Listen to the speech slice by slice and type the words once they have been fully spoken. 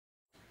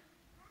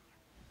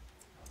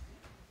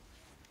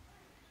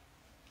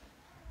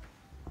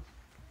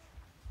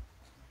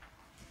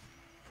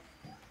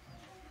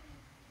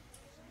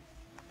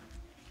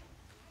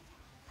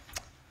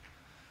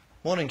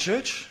Morning,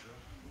 church.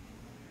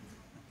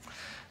 I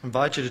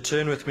invite you to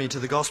turn with me to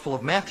the Gospel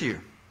of Matthew,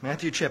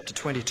 Matthew chapter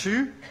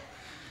 22,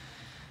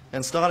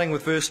 and starting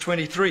with verse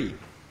 23.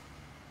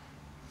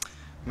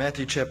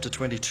 Matthew chapter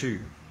 22,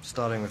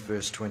 starting with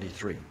verse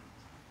 23.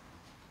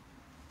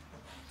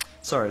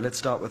 Sorry, let's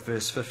start with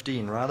verse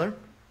 15, rather.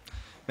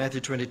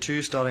 Matthew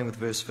 22, starting with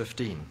verse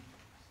 15.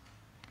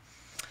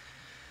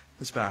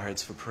 Let's bow our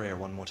heads for prayer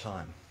one more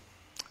time.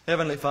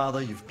 Heavenly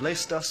Father, you've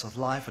blessed us with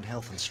life and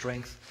health and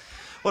strength.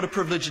 What a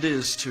privilege it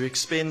is to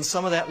expend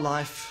some of that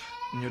life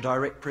in your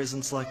direct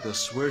presence like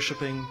this,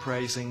 worshipping,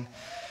 praising,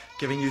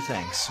 giving you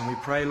thanks. And we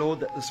pray,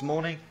 Lord, that this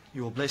morning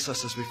you will bless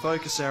us as we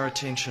focus our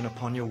attention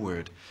upon your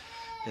word.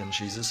 In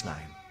Jesus' name,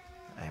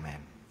 amen.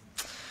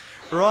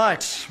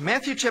 Right,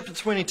 Matthew chapter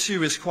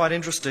 22 is quite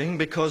interesting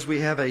because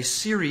we have a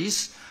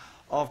series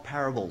of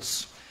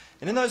parables.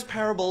 And in those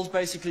parables,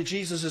 basically,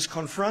 Jesus is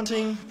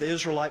confronting the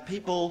Israelite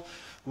people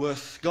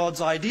with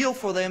God's ideal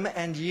for them,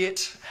 and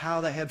yet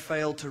how they had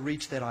failed to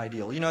reach that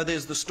ideal. You know,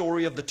 there's the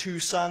story of the two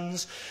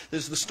sons.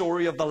 There's the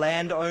story of the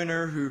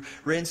landowner who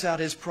rents out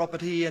his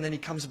property, and then he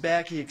comes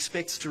back. He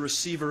expects to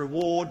receive a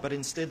reward, but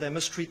instead they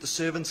mistreat the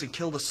servants and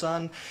kill the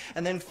son.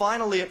 And then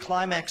finally it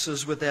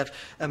climaxes with that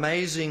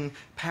amazing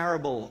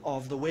parable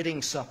of the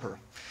wedding supper.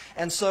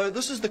 And so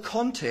this is the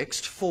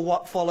context for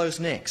what follows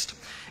next.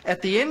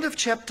 At the end of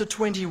chapter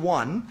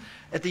 21,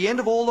 at the end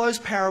of all those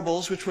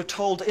parables which were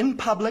told in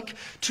public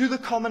to the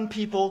common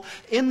people,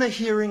 in the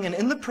hearing and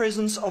in the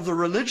presence of the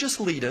religious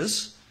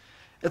leaders,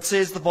 it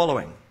says the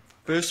following,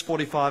 verse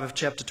 45 of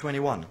chapter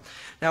 21.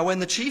 Now when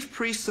the chief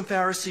priests and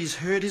Pharisees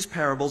heard his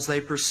parables,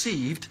 they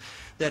perceived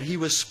that he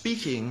was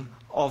speaking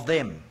of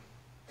them.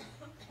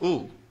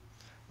 Ooh,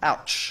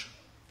 ouch.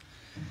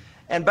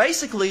 And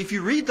basically, if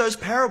you read those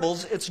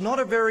parables, it's not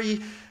a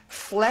very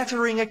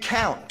flattering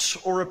account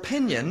or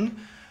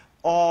opinion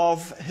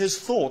of his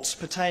thoughts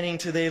pertaining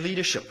to their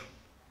leadership.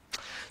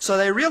 So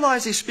they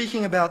realize he's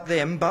speaking about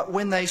them, but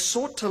when they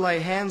sought to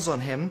lay hands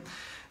on him,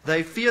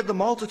 they feared the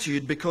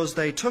multitude because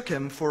they took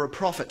him for a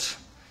prophet.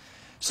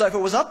 So if it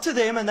was up to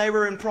them and they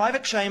were in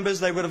private chambers,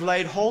 they would have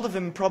laid hold of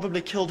him and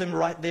probably killed him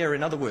right there,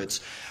 in other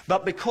words.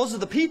 But because of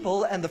the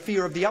people and the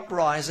fear of the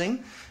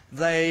uprising,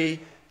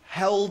 they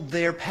held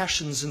their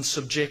passions in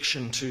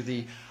subjection to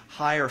the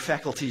higher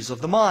faculties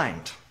of the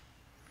mind.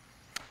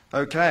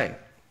 Okay,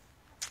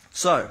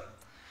 so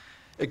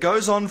it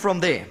goes on from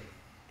there.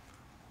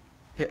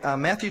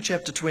 Matthew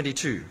chapter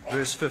 22,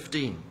 verse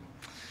 15.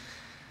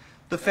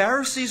 The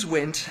Pharisees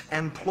went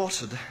and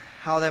plotted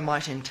how they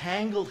might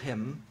entangle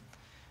him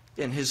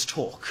in his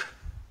talk.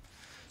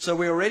 So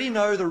we already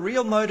know the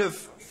real motive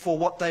for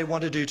what they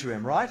want to do to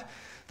him, right?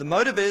 The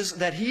motive is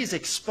that he's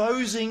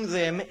exposing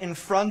them in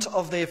front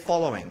of their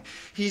following.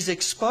 He's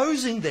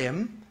exposing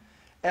them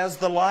as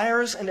the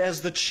liars and as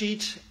the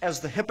cheat,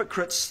 as the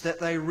hypocrites that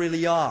they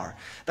really are.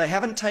 They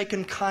haven't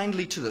taken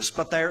kindly to this,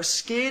 but they are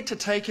scared to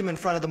take him in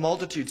front of the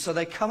multitude, so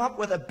they come up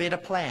with a better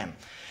plan.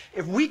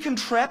 If we can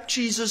trap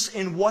Jesus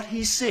in what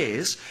he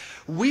says,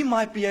 we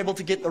might be able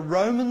to get the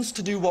Romans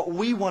to do what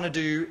we want to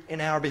do in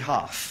our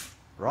behalf.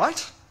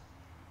 Right?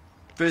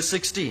 Verse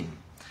 16.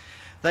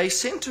 They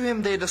sent to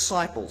him their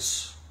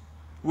disciples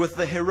with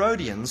the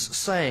Herodians,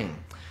 saying,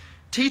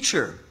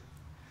 Teacher,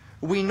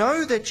 we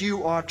know that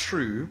you are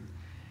true,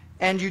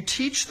 and you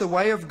teach the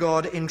way of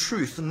God in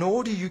truth,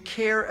 nor do you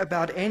care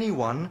about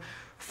anyone,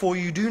 for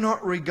you do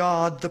not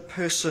regard the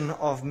person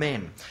of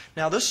men.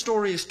 Now this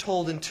story is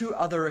told in two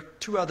other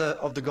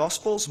of the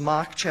Gospels,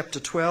 Mark chapter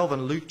 12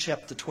 and Luke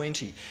chapter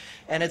 20.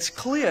 And it's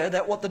clear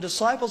that what the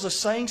disciples are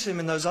saying to him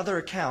in those other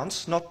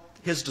accounts, not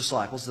his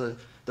disciples,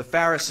 the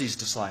Pharisees'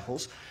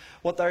 disciples,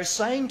 what they're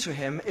saying to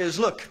him is,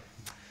 look,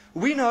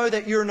 we know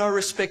that you're no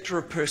respecter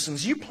of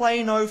persons. You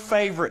play no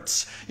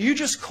favorites. You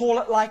just call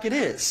it like it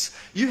is.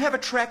 You have a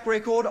track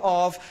record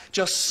of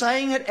just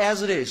saying it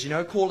as it is. You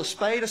know, call a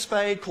spade,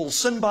 call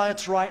sin by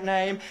its right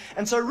name.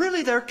 And so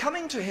really they're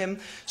coming to him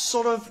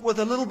sort of with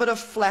a little bit of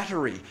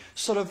flattery,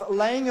 sort of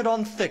laying it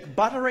on thick,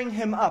 buttering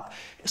him up,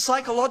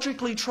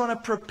 psychologically trying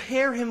to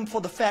prepare him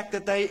for the fact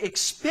that they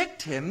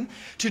expect him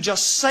to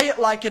just say it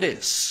like it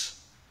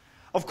is.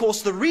 Of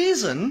course, the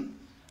reason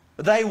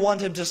they want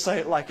him to say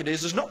it like it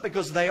is not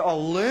because they are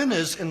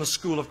learners in the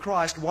school of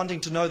Christ wanting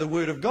to know the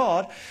Word of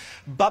God,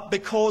 but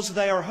because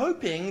they are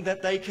hoping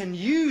that they can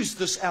use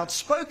this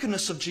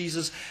outspokenness of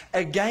Jesus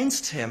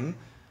against him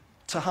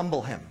to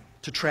humble him,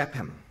 to trap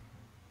him.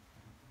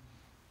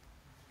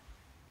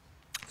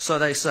 So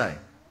they say,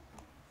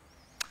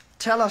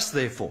 Tell us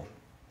therefore,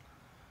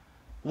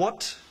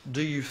 what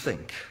do you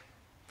think?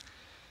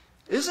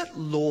 Is it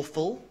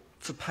lawful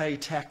to pay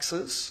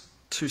taxes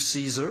to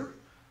Caesar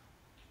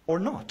or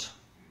not?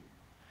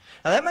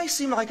 Now that may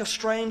seem like a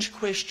strange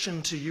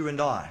question to you and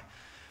I,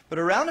 but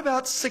around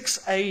about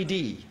 6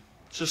 AD,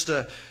 just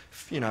a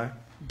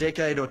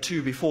decade or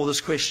two before this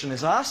question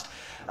is asked,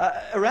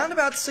 around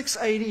about 6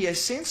 AD a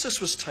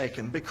census was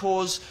taken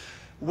because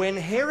when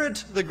Herod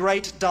the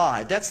Great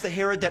died, that's the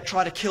Herod that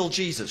tried to kill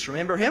Jesus,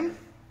 remember him?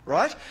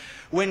 Right?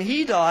 When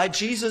he died,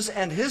 Jesus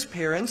and his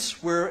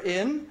parents were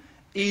in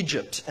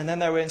Egypt, and then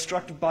they were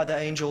instructed by the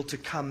angel to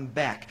come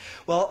back.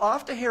 Well,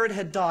 after Herod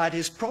had died,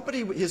 his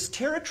property, his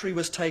territory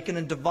was taken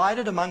and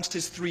divided amongst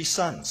his 3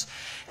 sons.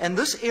 And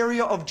this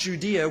area of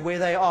Judea, where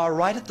they are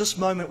right at this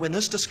moment when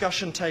this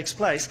discussion takes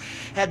place,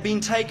 had been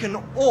taken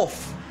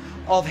off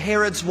of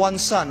Herod's one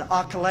son.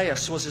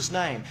 Archelaus was his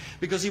name,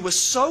 because he was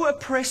so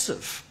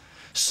oppressive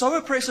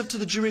to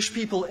the Jewish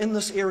people in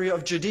this area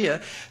of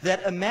Judea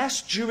that a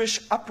mass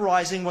Jewish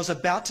uprising was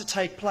about to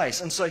take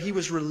place. And so he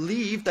was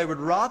relieved. They would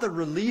rather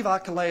relieve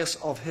Archelaus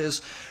of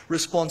his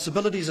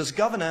responsibilities as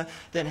governor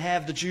than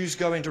have the Jews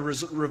go into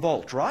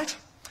revolt, right?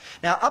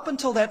 Now, up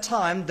until that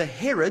time, the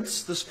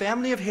Herods, this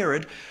family of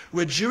Herod,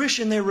 were Jewish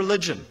in their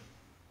religion.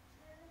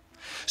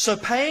 So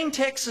paying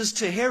taxes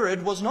to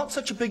Herod was not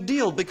such a big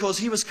deal because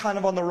he was kind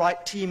of on the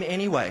right team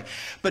anyway.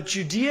 But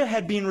Judea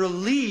had been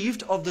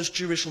relieved of this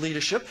Jewish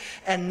leadership,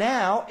 and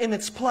now in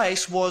its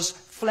place was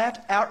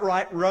flat,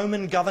 outright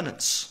Roman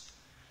governance.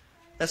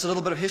 That's a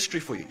little bit of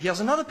history for you. Here's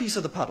another piece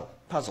of the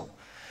puzzle.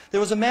 There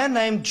was a man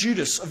named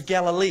Judas of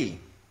Galilee,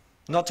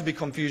 not to be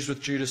confused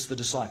with Judas the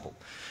disciple.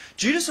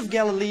 Judas of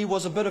Galilee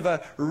was a bit of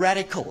a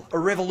radical, a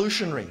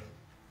revolutionary.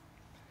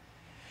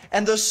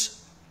 And this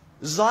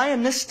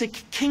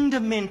Zionistic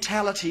kingdom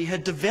mentality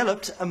had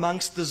developed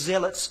amongst the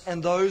zealots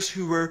and those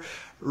who were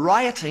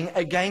rioting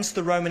against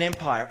the Roman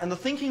Empire. And the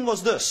thinking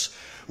was this: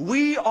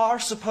 we are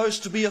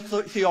supposed to be a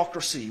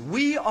theocracy.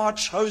 We are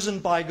chosen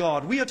by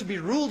God. We are to be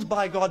ruled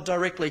by God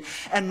directly.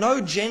 And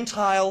no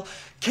Gentile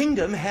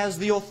kingdom has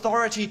the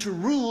authority to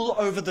rule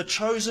over the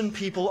chosen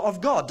people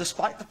of God,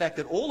 despite the fact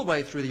that all the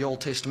way through the Old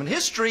Testament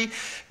history,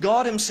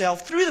 God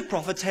himself, through the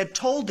prophets, had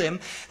told them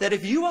that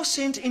if you are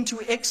sent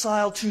into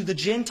exile to the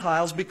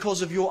Gentiles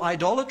because of your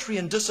idolatry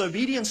and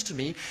disobedience to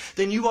me,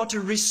 then you are to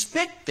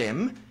respect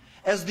them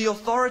as the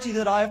authority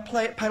that I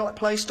have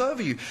placed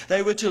over you.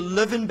 They were to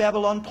live in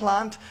Babylon,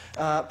 plant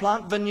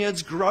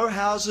vineyards, grow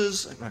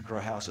vineyards,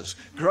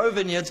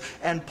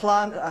 and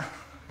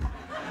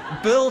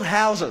build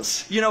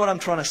houses. You know what I'm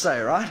trying to say,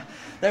 right?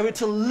 They were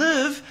to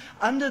live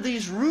under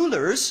these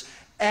rulers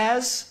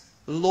as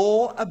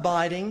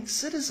law-abiding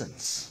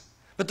citizens.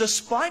 But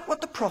despite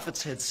what the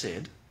prophets had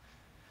said,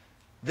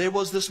 there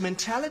was this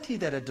mentality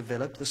that had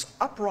developed, this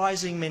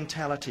uprising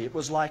mentality. It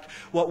was like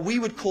what we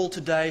would call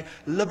today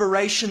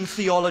liberation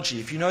theology.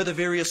 If you know the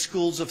various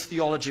schools of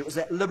theology, it was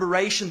that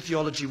liberation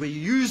theology where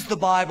you use the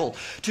Bible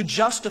to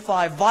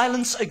justify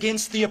violence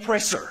against the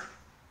oppressor,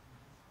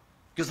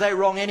 because they're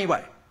wrong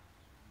anyway.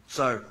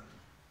 So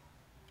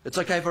it's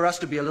okay for us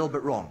to be a little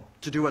bit wrong,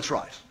 to do what's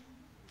right.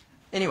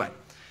 Anyway,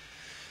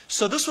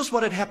 so this was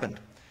what had happened.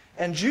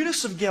 And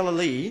Judas of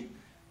Galilee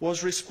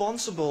was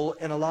responsible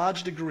in a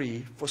large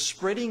degree for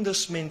spreading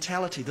this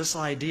mentality, this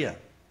idea,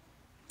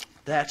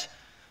 that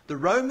the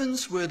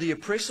Romans were the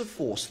oppressive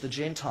force, the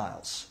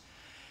Gentiles.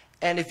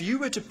 And if you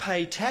were to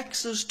pay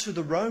taxes to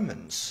the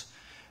Romans,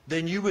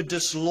 then you were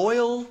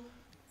disloyal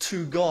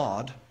to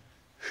God,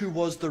 who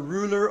was the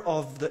ruler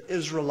of the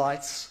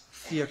Israelites'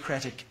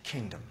 theocratic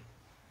kingdom.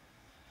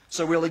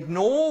 So we'll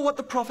ignore what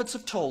the prophets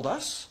have told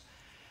us,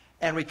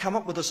 and we come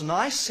up with this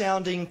nice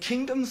sounding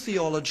kingdom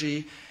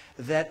theology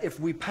that if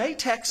we pay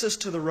taxes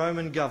to the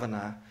Roman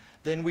governor,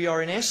 then we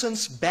are in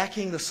essence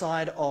backing the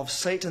side of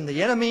Satan,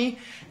 the enemy,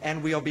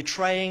 and we are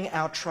betraying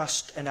our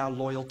trust and our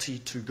loyalty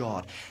to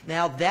God.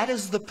 Now that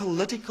is the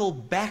political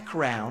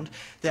background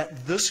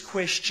that this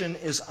question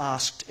is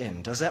asked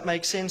in. Does that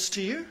make sense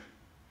to you?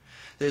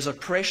 There's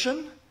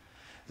oppression,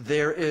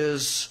 there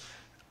is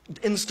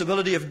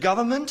instability of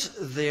government,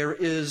 there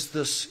is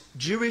this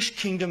Jewish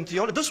kingdom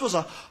theology. This was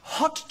a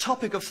hot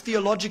topic of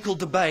theological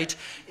debate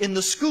in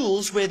the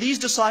schools where these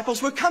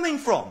disciples were coming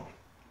from.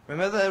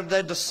 Remember,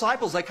 they're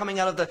disciples, they're coming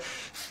out of the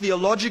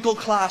theological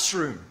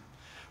classroom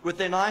with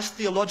their nice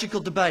theological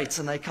debates,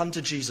 and they come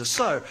to Jesus.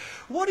 So,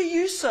 what do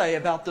you say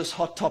about this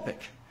hot topic?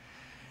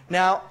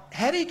 Now,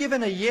 had he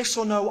given a yes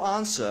or no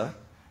answer,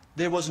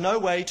 there was no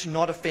way to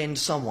not offend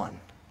someone.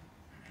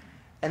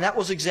 And that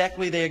was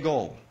exactly their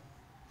goal.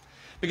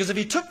 Because if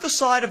he took the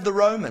side of the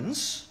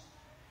Romans,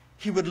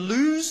 he would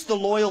lose the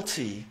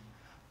loyalty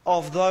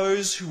of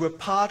those who were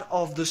part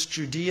of this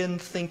Judean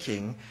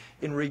thinking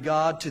in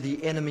regard to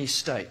the enemy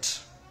state.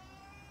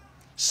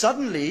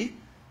 Suddenly,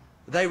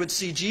 they would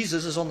see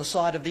Jesus as on the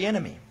side of the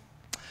enemy.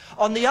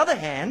 On the other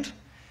hand,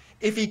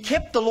 if he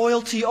kept the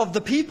loyalty of the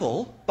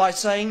people by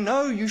saying,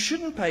 no, you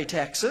shouldn't pay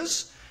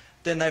taxes,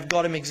 then they've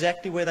got him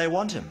exactly where they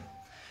want him.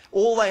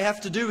 All they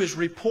have to do is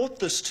report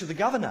this to the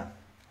governor,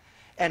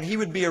 and he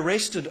would be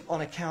arrested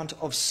on account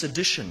of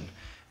sedition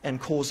and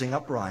causing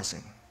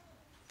uprising.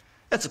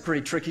 That's a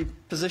pretty tricky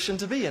position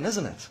to be in,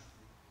 isn't it?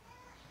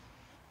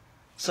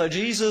 So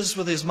Jesus,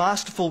 with his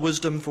masterful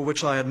wisdom, for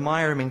which I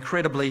admire him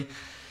incredibly,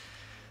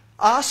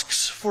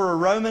 asks for a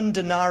Roman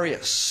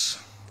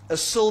denarius, a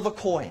silver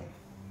coin,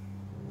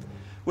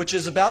 which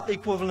is about the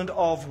equivalent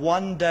of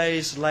 1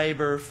 day's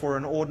labor for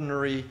an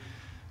ordinary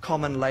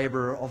common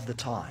laborer of the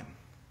time.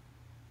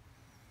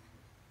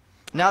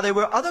 Now, there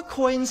were other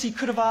coins he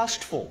could have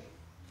asked for.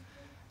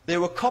 There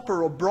were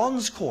copper or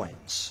bronze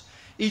coins.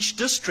 Each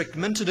district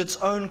minted its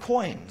own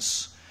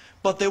coins.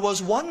 But there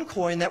was one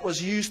coin that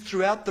was used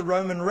throughout the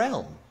Roman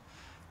realm,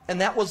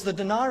 and that was the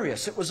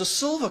denarius. It was a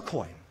silver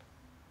coin.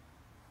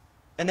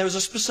 And there was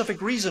a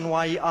specific reason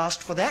why he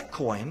asked for that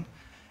coin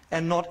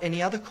and not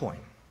any other coin.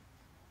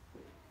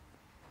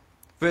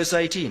 Verse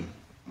 18.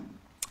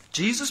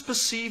 Jesus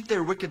perceived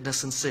their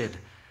wickedness and said,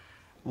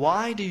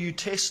 "Why do you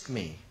test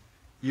me,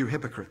 you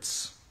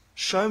hypocrites?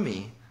 Show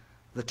me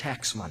the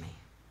tax money."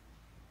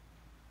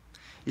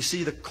 You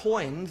see, the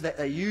coin that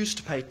they used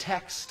to pay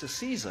tax to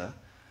Caesar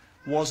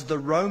was the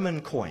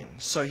Roman coin.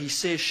 So he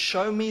says,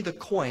 show me the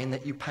coin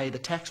that you pay the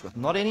tax with.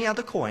 Not any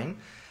other coin,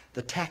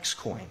 the tax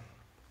coin.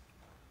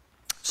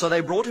 So they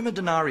brought him a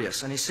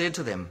denarius, and he said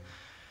to them,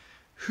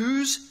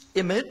 "Whose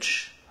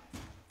image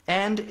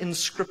and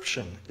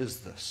inscription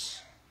is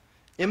this?"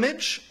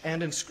 Image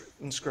and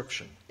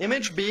inscription.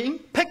 Image being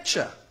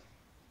picture.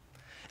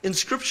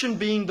 Inscription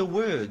being the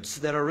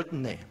words that are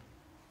written there.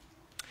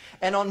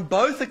 And on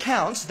both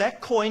accounts,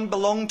 that coin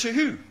belonged to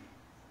who?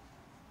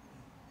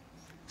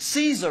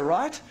 Caesar,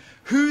 right?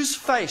 Whose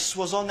face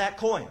was on that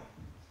coin?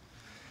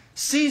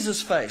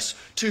 Caesar's face.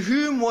 To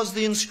whom was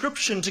the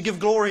inscription to give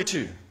glory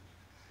to?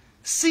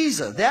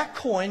 Caesar. That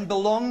coin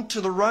belonged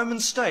to the Roman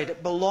state.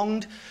 It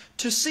belonged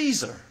to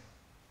Caesar.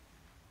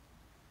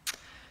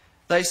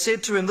 They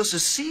said to him, "This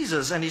is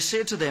Caesar's." And he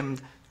said to them,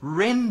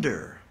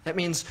 "Render." That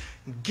means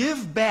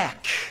give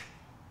back.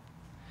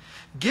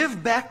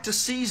 Give back to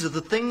Caesar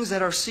the things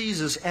that are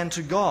Caesar's, and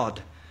to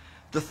God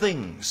the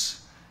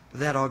things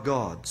that are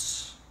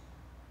God's.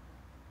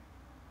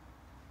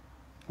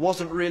 It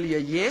wasn't really a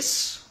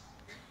yes.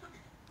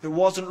 It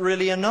wasn't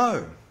really a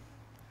no.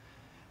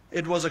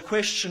 It was a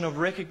question of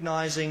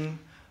recognizing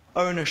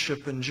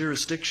ownership and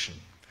jurisdiction.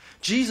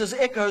 Jesus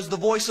echoes the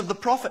voice of the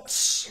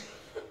prophets.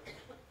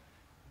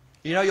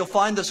 You know, you'll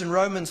find this in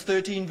Romans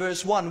 13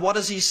 verse 1. What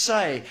does he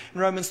say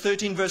in Romans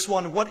 13 verse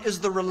 1? What is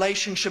the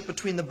relationship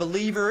between the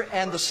believer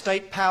and the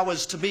state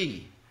powers to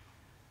be?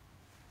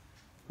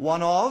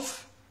 One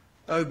of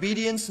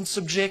obedience and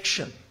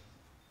subjection.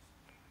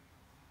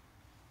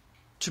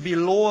 To be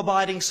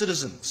law-abiding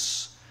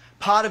citizens.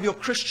 Part of your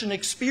Christian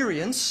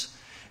experience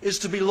is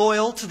to be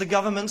loyal to the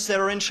governments that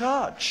are in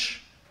charge.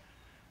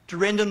 To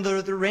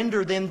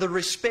render them the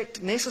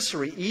respect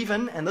necessary,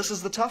 even, and this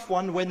is the tough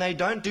one, when they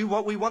don't do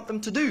what we want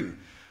them to do,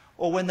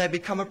 or when they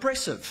become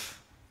oppressive.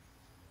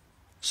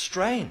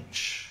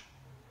 Strange.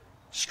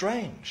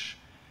 Strange.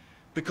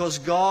 Because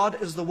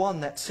God is the one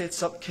that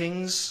sets up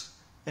kings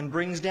and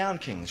brings down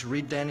kings.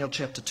 Read Daniel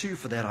chapter 2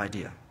 for that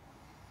idea.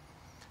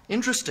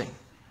 Interesting.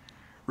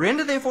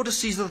 Render therefore to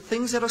Caesar the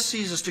things that are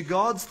Caesar's, to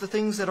God's the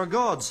things that are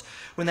God's.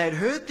 When they had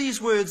heard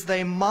these words,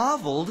 they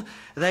marveled,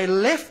 they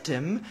left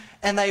him,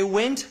 and they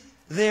went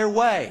their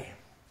way.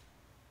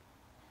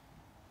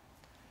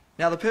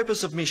 Now, the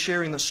purpose of me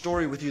sharing this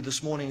story with you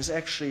this morning is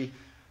actually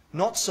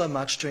not so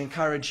much to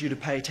encourage you to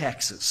pay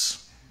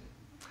taxes.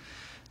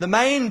 The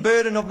main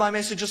burden of my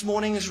message this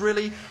morning is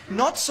really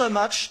not so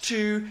much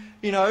to,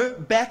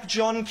 back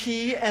John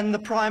Key and the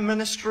Prime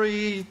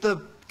Ministry,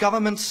 the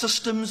government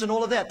systems and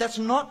all of that. That's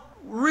not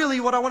really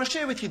what I want to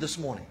share with you this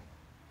morning.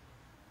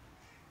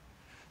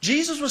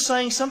 Jesus was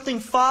saying something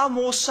far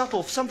more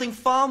subtle, something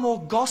far more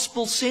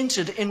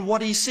gospel-centered in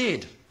what he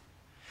said.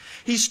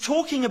 He's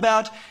talking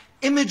about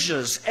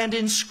images and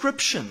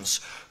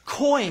inscriptions,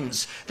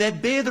 coins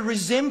that bear the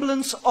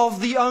resemblance of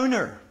the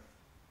owner.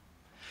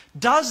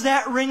 Does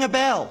that ring a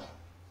bell?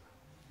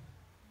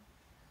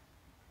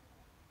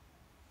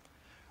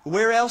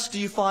 Where else do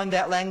you find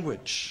that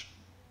language?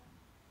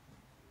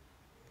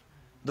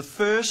 The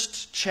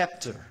first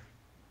chapter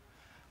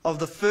of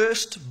the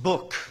first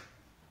book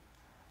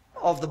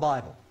of the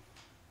Bible.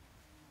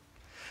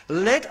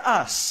 Let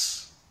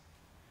us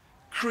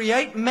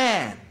create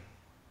man.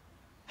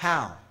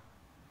 How?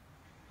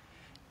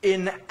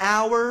 In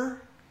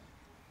our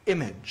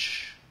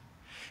image.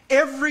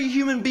 Every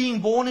human being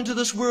born into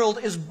this world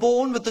is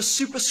born with the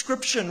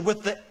superscription,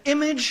 with the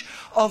image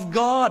of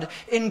God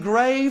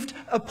engraved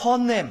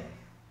upon them.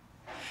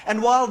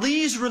 And while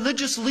these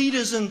religious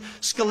leaders and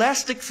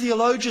scholastic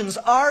theologians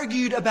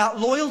argued about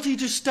loyalty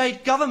to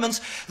state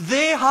governments,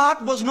 their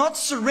heart was not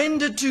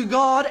surrendered to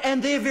God,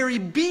 and their very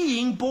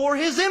being bore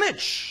his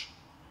image.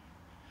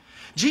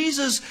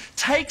 Jesus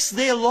takes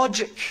their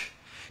logic,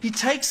 he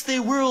takes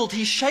their world,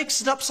 he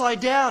shakes it upside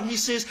down. He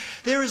says,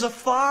 there is a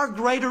far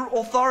greater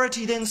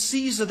authority than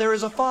Caesar. There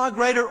is a far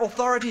greater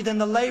authority than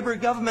the Labour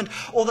government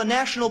or the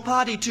National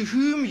Party, to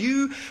whom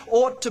you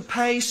ought to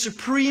pay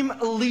supreme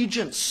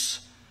allegiance.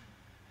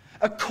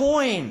 A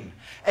coin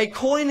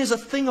is a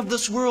thing of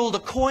this world. A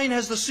coin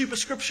has the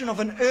superscription of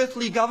an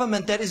earthly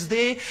government that is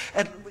there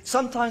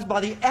sometimes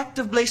by the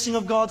active blessing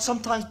of God,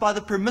 sometimes by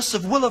the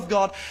permissive will of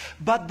God.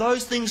 But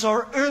those things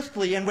are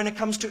earthly, and when it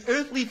comes to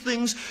earthly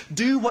things,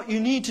 do what you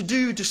need to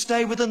do to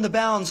stay within the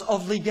bounds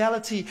of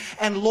legality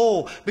and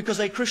law, because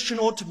a Christian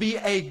ought to be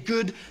a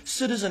good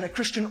citizen. A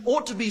Christian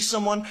ought to be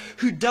someone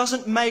who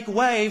doesn't make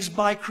waves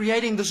by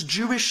creating this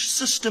Jewish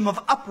system of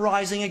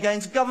uprising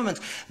against government.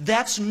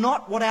 That's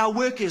not what our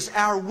work is.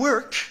 Our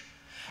work